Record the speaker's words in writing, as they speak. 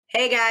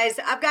Hey guys,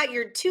 I've got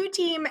your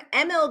two-team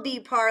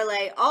MLB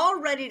parlay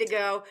all ready to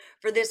go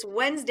for this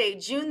Wednesday,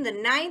 June the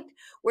 9th.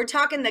 We're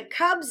talking the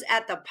Cubs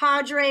at the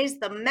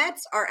Padres, the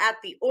Mets are at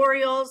the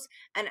Orioles,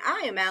 and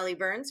I am Allie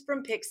Burns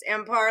from Picks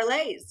and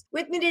Parlays.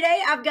 With me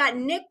today, I've got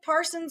Nick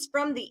Parsons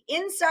from the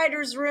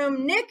Insiders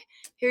Room. Nick,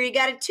 here you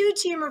got a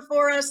two-teamer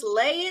for us.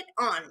 Lay it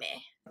on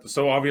me.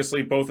 So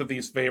obviously, both of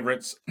these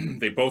favorites,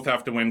 they both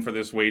have to win for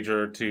this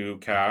wager to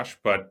cash.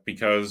 But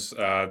because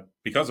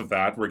of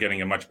that, we're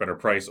getting a much better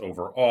price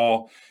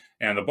overall.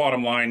 And the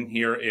bottom line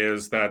here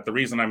is that the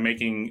reason I'm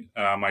making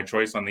my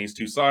choice on these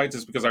two sides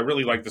is because I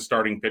really like the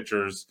starting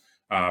pitchers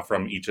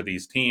from each of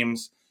these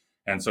teams.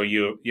 And so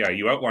you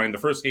outlined the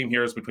first game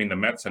here is between the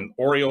Mets and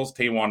Orioles,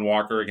 Taijuan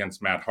Walker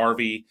against Matt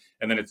Harvey,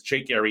 and then it's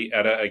Jake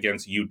Arrieta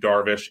against Yu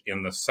Darvish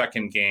in the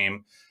second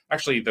game.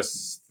 Actually, the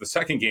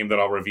second game that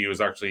I'll review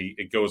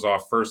it goes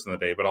off first in the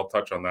day, but I'll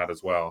touch on that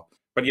as well.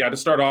 But yeah, to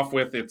start off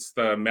with, it's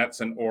the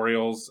Mets and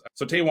Orioles.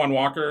 So Taijuan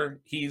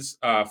Walker, he's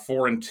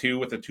 4-2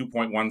 with a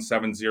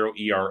 2.170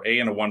 ERA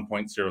and a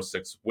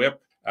 1.06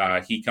 WHIP.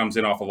 He comes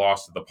in off a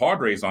loss to the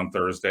Padres on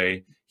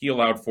Thursday. He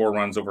allowed 4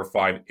 runs over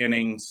 5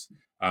 innings.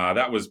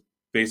 That was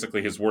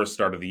basically his worst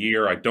start of the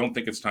year. I don't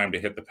think it's time to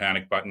hit the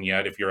panic button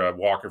yet if you're a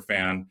Walker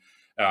fan.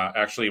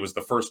 Actually, it was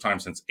the first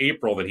time since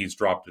April that he's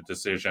dropped a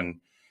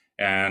decision.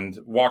 And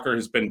Walker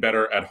has been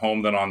better at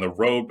home than on the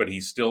road, but he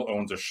still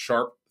owns a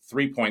sharp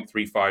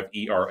 3.35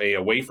 ERA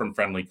away from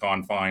friendly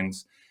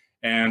confines.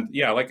 And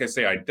yeah, like I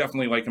say, I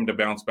definitely like him to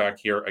bounce back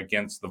here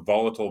against the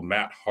volatile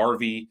Matt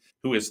Harvey,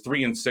 who is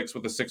 3-6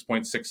 with a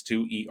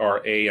 6.62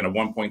 ERA and a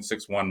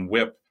 1.61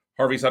 WHIP.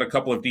 Harvey's had a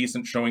couple of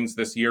decent showings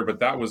this year,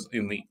 but that was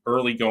in the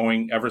early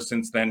going. Ever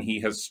since then, he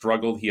has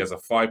struggled. He has a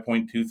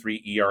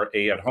 5.23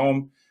 ERA at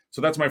home. So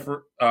that's my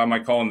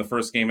call in the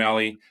first game,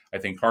 Allie. I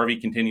think Harvey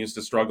continues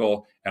to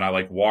struggle, and I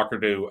like Walker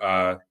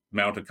to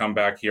mount a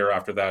comeback here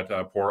after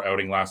that poor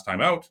outing last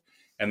time out.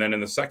 And then in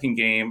the second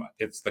game,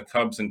 it's the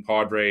Cubs and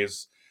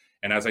Padres.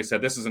 And as I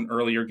said, this is an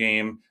earlier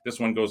game. This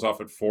one goes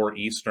off at 4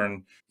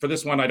 Eastern. For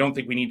this one, I don't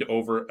think we need to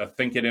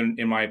overthink it,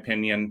 in my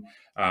opinion.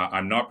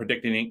 I'm not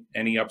predicting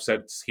any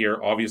upsets here.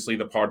 Obviously,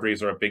 the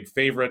Padres are a big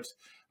favorite.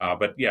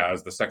 But yeah,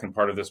 as the second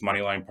part of this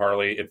moneyline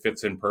parlay, it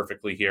fits in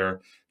perfectly here.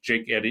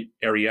 Jake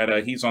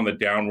Arrieta, he's on the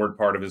downward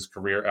part of his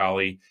career,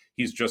 Allie.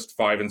 He's just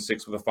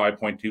 5-6 with a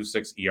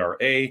 5.26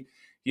 ERA.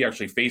 He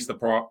actually faced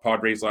the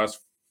Padres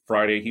last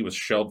Friday. He was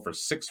shelled for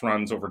 6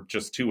 runs over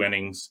just 2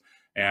 innings.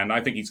 And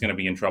I think he's going to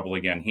be in trouble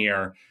again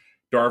here.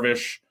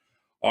 Darvish,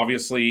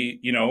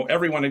 obviously,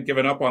 everyone had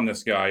given up on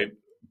this guy,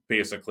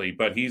 basically,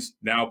 but he's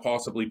now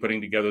possibly putting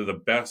together the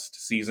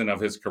best season of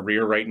his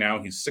career right now.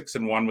 He's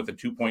 6-1 with a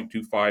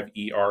 2.25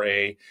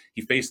 ERA.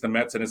 He faced the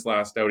Mets in his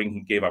last outing.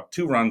 He gave up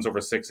 2 runs over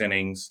 6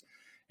 innings.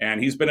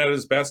 And he's been at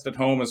his best at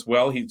home as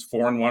well. He's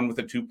 4-1 with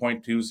a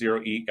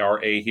 2.20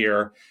 ERA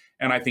here.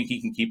 And I think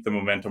he can keep the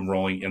momentum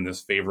rolling in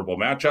this favorable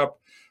matchup.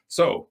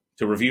 So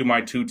to review my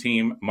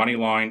two-team money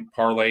line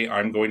parlay,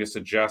 I'm going to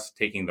suggest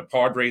taking the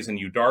Padres and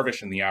Yu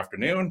Darvish in the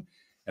afternoon,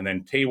 and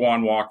then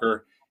Taijuan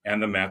Walker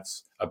and the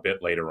Mets a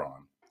bit later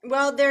on.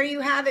 Well, there you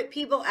have it,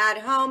 people at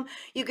home.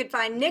 You could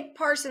find Nick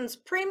Parsons'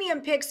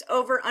 premium picks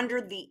over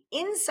under the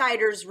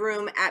Insiders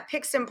Room at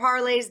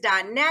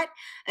picksandparlays.net.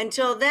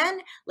 Until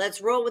then,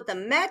 let's roll with the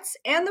Mets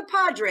and the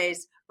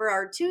Padres for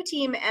our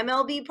two-team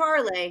MLB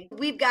parlay.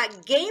 We've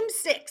got Game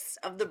 6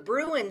 of the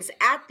Bruins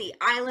at the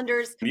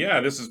Islanders.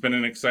 Yeah, this has been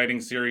an exciting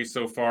series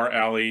so far,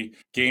 Allie.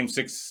 Game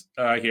 6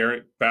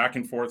 here, back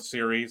and forth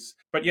series.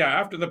 But yeah,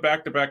 after the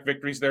back-to-back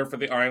victories there for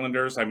the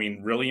Islanders,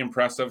 really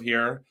impressive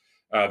here.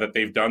 That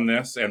they've done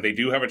this, and they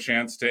do have a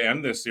chance to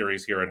end this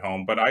series here at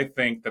home. But I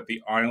think that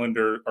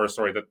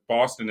that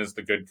Boston is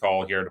the good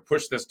call here to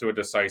push this to a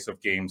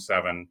decisive Game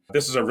 7.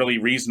 This is a really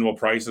reasonable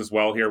price as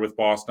well here with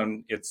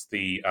Boston. It's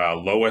the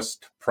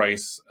lowest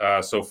price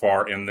so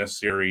far in this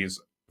series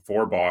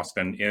for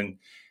Boston.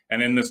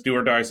 In this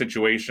do-or-die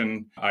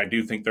situation, I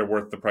do think they're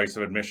worth the price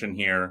of admission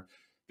here.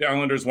 The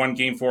Islanders won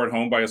Game 4 at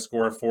home by a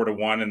score of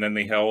 4-1, and then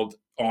they held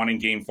on in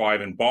Game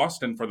 5 in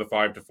Boston for the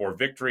 5-4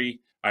 victory.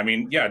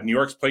 New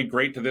York's played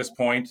great to this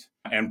point.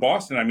 And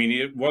Boston,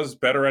 it was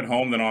better at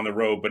home than on the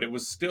road, but it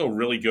was still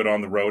really good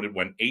on the road. It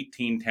went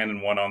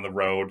 18-10-1 on the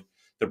road.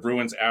 The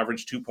Bruins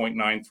averaged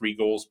 2.93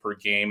 goals per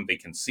game. They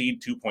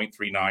concede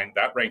 2.39.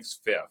 That ranks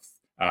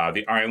 5th.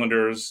 The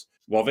Islanders,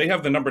 well, they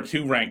have the number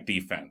 2 ranked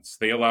defense.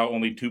 They allow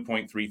only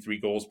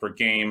 2.33 goals per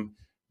game,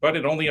 but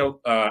it only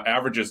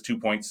averages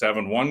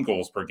 2.71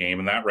 goals per game,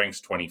 and that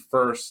ranks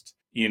 21st.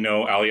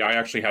 Allie, I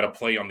actually had a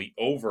play on the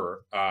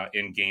over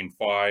in Game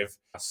 5.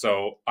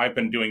 So I've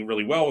been doing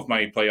really well with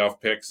my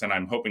playoff picks, and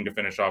I'm hoping to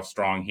finish off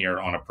strong here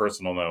on a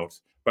personal note.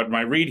 But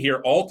my read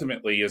here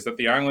ultimately is that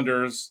the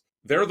Islanders,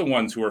 they're the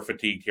ones who are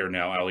fatigued here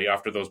now, Allie,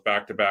 after those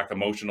back-to-back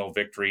emotional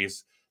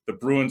victories. The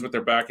Bruins with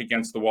their back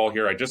against the wall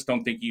here, I just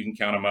don't think you can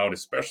count them out,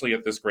 especially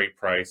at this great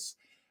price.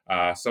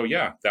 So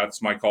yeah,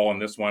 that's my call on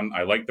this one.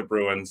 I like the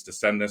Bruins to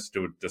send this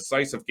to a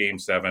decisive Game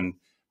 7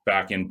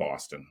 back in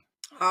Boston.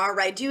 All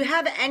right. Do you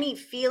have any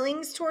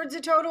feelings towards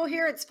the total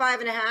here? It's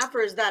 5.5,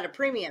 or is that a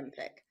premium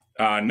pick?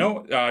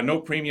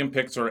 No premium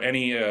picks or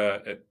any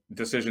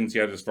decisions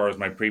yet as far as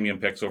my premium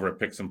picks over at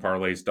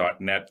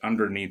picksandparlays.net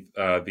underneath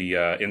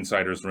the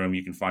insiders room.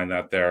 You can find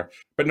that there.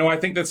 But no, I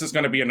think this is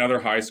going to be another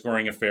high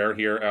scoring affair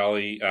here,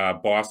 Ali.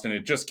 Boston,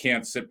 it just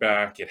can't sit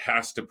back. It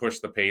has to push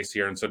the pace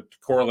here. And so to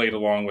correlate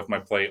along with my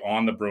play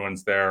on the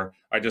Bruins there,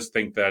 I just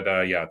think that,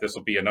 this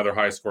will be another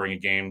high scoring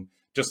game,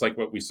 just like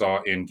what we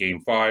saw in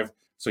game 5.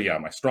 So yeah,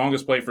 my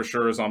strongest play for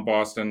sure is on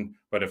Boston.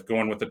 But if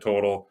going with the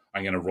total,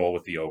 I'm going to roll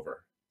with the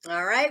over.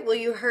 All right, well,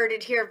 you heard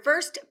it here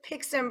first.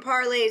 Picks and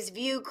Parlays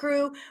View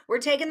crew. We're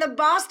taking the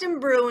Boston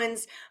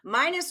Bruins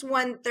minus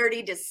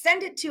 130 to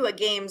send it to a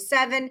game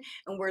 7,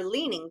 and we're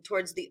leaning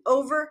towards the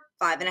over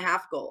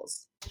 5.5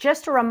 goals.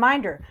 Just a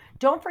reminder,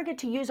 don't forget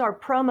to use our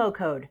promo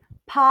code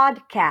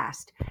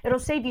PODCAST. It'll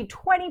save you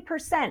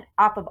 20%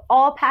 off of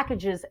all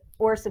packages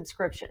or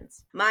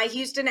subscriptions. My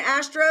Houston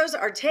Astros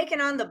are taking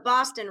on the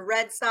Boston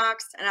Red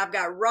Sox, and I've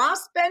got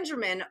Ross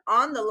Benjamin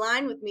on the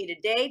line with me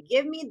today.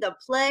 Give me the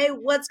play.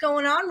 What's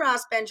going on,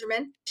 Ross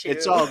Benjamin?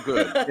 It's all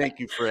good. Thank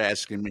you for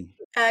asking me.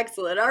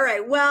 Excellent. All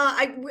right. Well,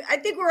 I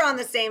think we're on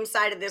the same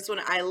side of this one.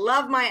 I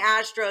love my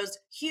Astros.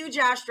 Huge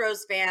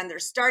Astros fan. They're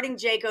starting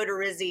Jake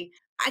Odorizzi.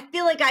 I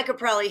feel like I could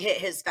probably hit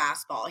his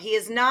fastball. He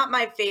is not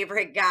my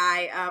favorite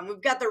guy.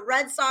 We've got the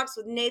Red Sox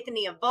with Nathan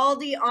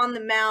Eovaldi on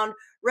the mound.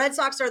 Red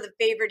Sox are the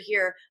favorite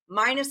here,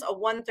 minus a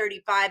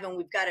 135, and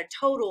we've got a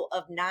total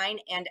of 9.5.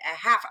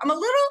 I'm a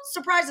little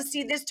surprised to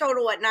see this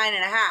total at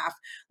 9.5.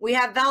 We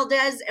have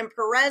Valdez and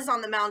Perez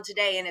on the mound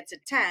today, and it's a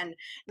 10.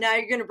 Now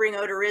you're going to bring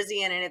Odorizzi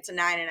in, and it's a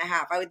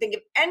 9.5. I would think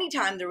if any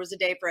time there was a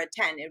day for a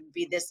 10, it would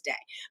be this day.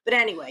 But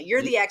anyway,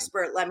 you're the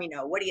expert. Let me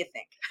know. What do you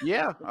think?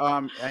 Yeah,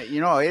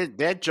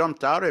 that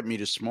jumped out at me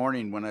this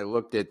morning when I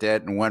looked at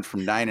that and went from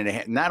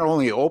 9.5. Not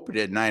only opened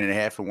at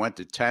 9.5 and went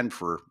to 10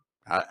 for.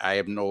 I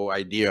have no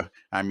idea.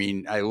 I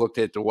mean, I looked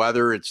at the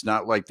weather. It's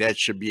not like that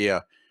should be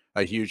a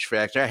huge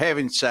factor.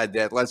 Having said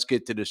that, let's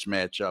get to this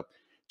matchup.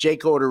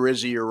 Jake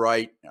Odorizzi, you're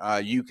right.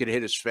 You could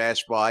hit his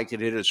fastball. I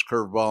could hit his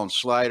curveball and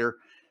slider.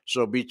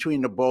 So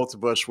between the both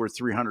of us, we're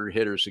 300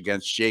 hitters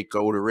against Jake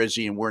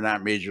Odorizzi, and we're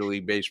not Major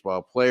League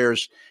Baseball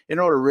players. And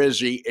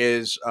Odorizzi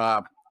is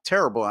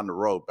terrible on the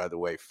road, by the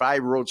way.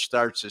 5 road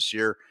starts this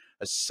year,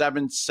 a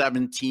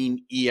 7.17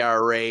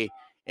 ERA.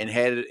 And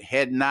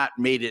had not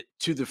made it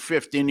to the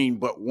 5th inning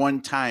but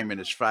one time in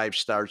his 5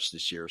 starts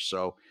this year.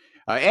 So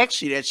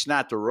actually, that's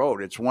not the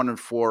road. It's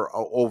 1-4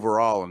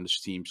 overall in this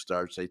team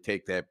starts. They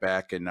take that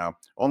back and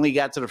only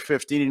got to the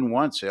 5th inning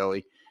once,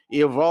 Ellie.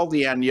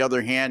 Eovaldi, on the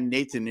other hand,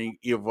 Nathan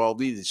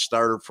Eovaldi, the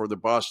starter for the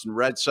Boston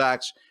Red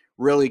Sox,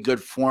 really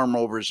good form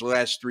over his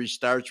last 3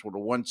 starts with a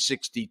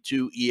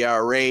 1.62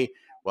 ERA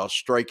while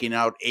striking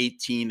out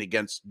 18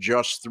 against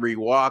just 3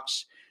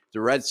 walks. The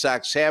Red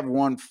Sox have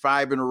won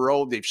 5 in a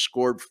row. They've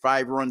scored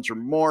 5 runs or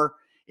more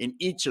in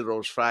each of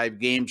those 5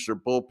 games. Their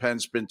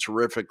bullpen's been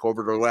terrific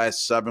over their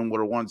last 7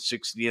 with a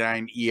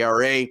 1.69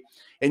 ERA.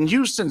 And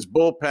Houston's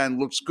bullpen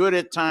looks good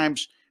at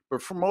times,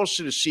 but for most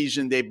of the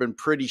season, they've been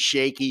pretty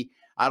shaky.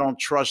 I don't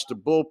trust the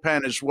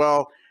bullpen as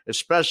well,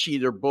 especially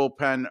their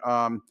bullpen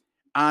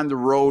on the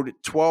road,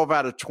 12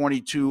 out of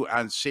 22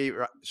 on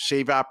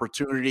save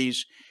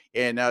opportunities,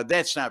 and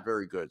that's not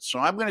very good. So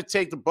I'm going to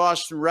take the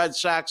Boston Red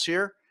Sox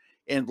here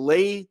and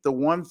lay the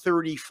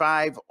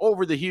 135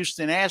 over the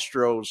Houston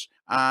Astros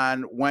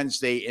on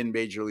Wednesday in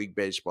Major League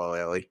Baseball,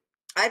 Ellie.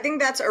 I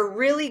think that's a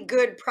really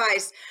good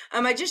price.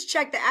 I just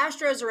checked. The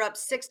Astros are up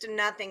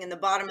 6-0 in the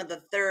bottom of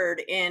the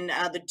 3rd in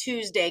the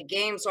Tuesday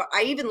game. So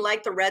I even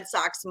like the Red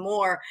Sox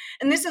more.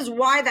 And this is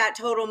why that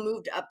total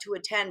moved up to a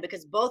 10,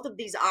 because both of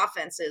these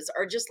offenses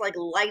are just like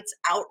lights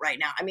out right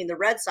now. I mean, the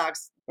Red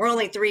Sox, we're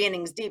only 3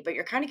 innings deep, but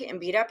you're kind of getting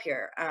beat up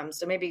here.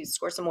 So maybe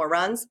score some more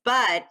runs.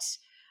 But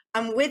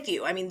I'm with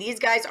you. I mean, these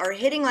guys are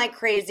hitting like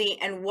crazy.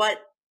 And what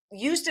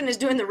Houston is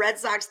doing the Red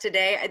Sox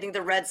today, I think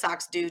the Red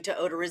Sox do to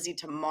Odorizzi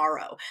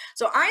tomorrow.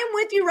 So I am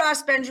with you,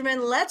 Ross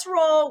Benjamin. Let's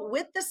roll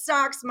with the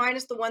Sox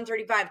minus the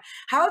 135.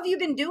 How have you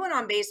been doing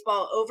on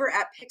baseball over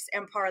at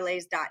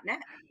picksandparlays.net?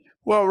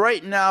 Well,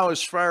 right now,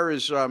 as far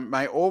as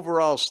my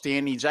overall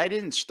standings, I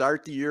didn't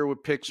start the year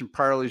with picks and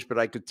parlays, but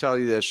I could tell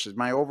you this.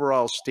 My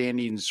overall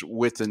standings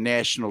with the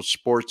National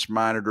Sports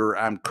Monitor,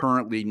 I'm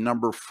currently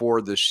number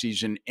 4 this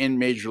season in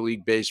Major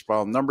League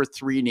Baseball, number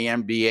 3 in the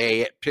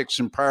NBA at picks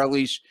and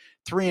parlays,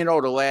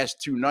 3-0 the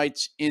last 2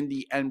 nights in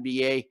the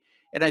NBA.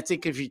 And I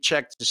think if you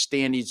check the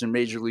standings in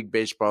Major League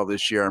Baseball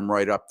this year, I'm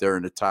right up there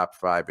in the top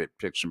 5 at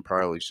picks and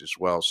parlays as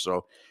well.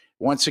 So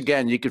once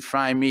again, you can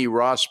find me,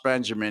 Ross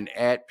Benjamin,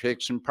 at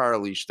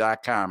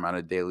picksandparlays.com on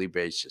a daily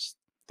basis.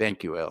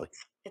 Thank you, Ellie.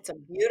 It's a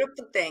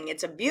beautiful thing.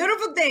 It's a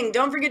beautiful thing.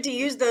 Don't forget to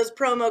use those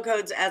promo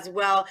codes as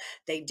well.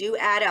 They do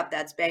add up.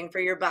 That's bang for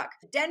your buck.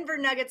 Denver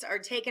Nuggets are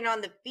taking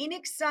on the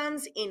Phoenix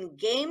Suns in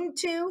game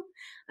 2.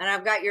 And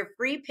I've got your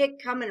free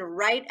pick coming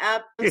right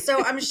up.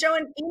 So I'm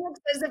showing Phoenix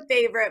as a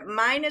favorite,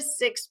 minus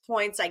 6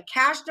 points. I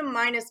cashed them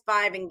minus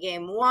 5 in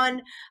game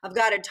 1. I've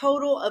got a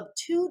total of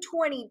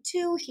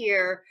 222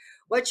 here.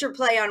 What's your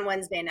play on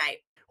Wednesday night?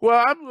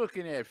 Well, I'm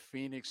looking at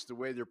Phoenix the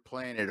way they're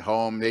playing at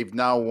home. They've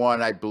now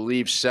won, I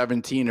believe,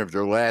 17 of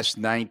their last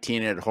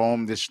 19 at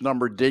home. This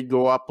number did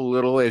go up a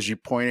little, as you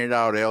pointed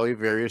out, Ellie,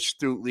 very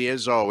astutely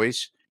as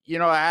always.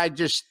 I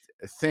just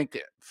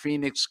think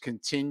Phoenix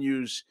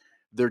continues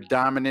their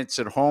dominance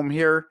at home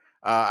here.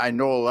 I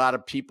know a lot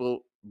of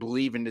people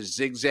believe in the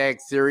zigzag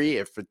theory.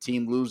 If a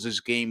team loses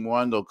game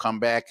one, they'll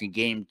come back in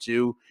game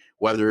two,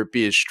 whether it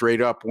be a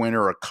straight up win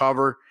or a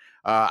cover.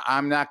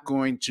 I'm not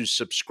going to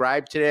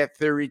subscribe to that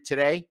theory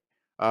today.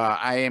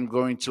 I am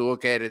going to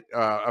look at it,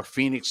 a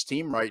Phoenix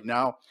team right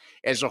now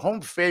as a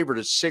home favorite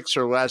of 6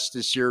 or less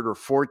this year. They're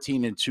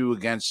 14-2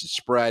 against the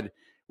spread,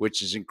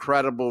 which is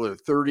incredible. They're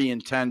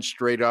 30-10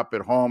 straight up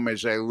at home,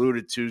 as I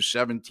alluded to.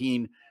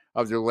 17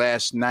 of their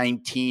last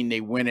 19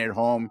 they win at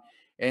home.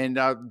 And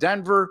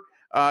Denver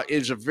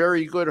is a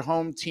very good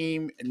home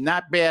team.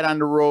 Not bad on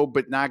the road,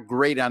 but not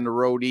great on the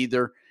road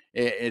either,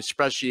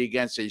 especially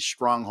against a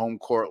strong home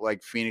court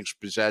like Phoenix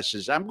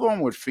possesses. I'm going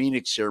with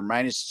Phoenix here,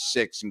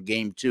 -6 in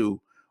game two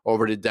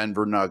over the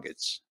Denver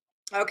Nuggets.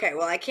 Okay,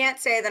 well, I can't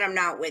say that I'm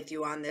not with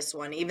you on this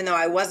one, even though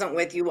I wasn't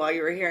with you while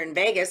you were here in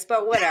Vegas,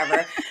 but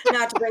whatever.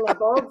 Not to bring up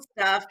old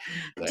stuff.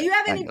 Do you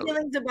have any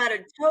feelings about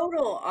a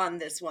total on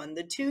this one?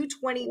 The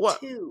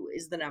 222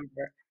 is the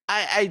number.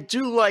 I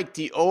do like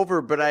the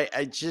over, but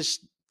I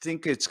just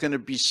think it's going to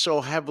be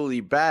so heavily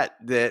bet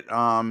that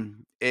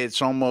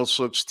it's almost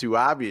looks too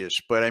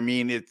obvious. But I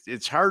mean,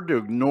 it's hard to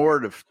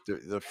ignore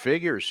the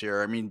figures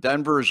here. I mean,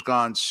 Denver has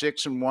gone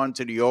 6-1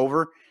 to the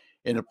over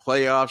in the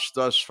playoffs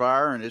thus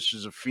far, and this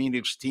is a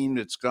Phoenix team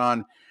that's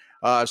gone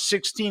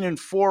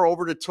 16-4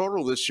 over the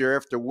total this year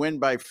after win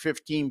by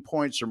 15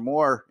 points or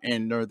more,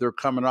 and they're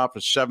coming off a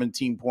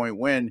 17-point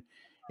win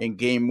in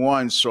game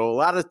one. So a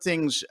lot of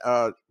things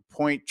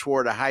point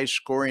toward a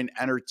high-scoring,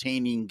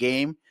 entertaining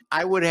game.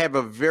 I would have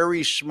a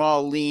very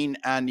small lean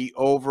on the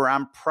over.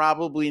 I'm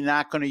probably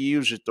not going to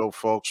use it, though,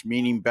 folks,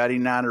 meaning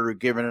betting on it or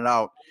giving it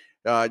out,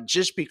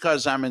 just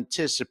because I'm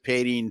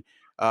anticipating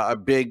a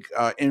big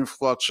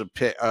influx of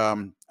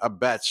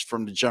bets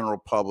from the general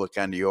public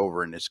on the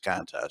over in this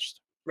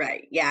contest.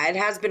 Right. Yeah, it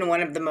has been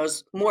one of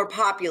the more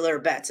popular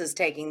bets is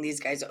taking these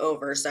guys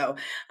over. So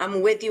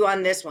I'm with you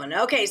on this one.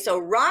 Okay, so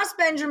Ross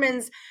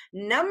Benjamin's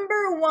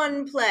number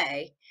one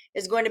play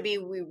is going to be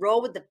we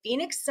roll with the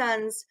Phoenix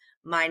Suns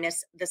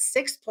minus the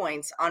 6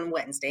 points on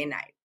Wednesday night.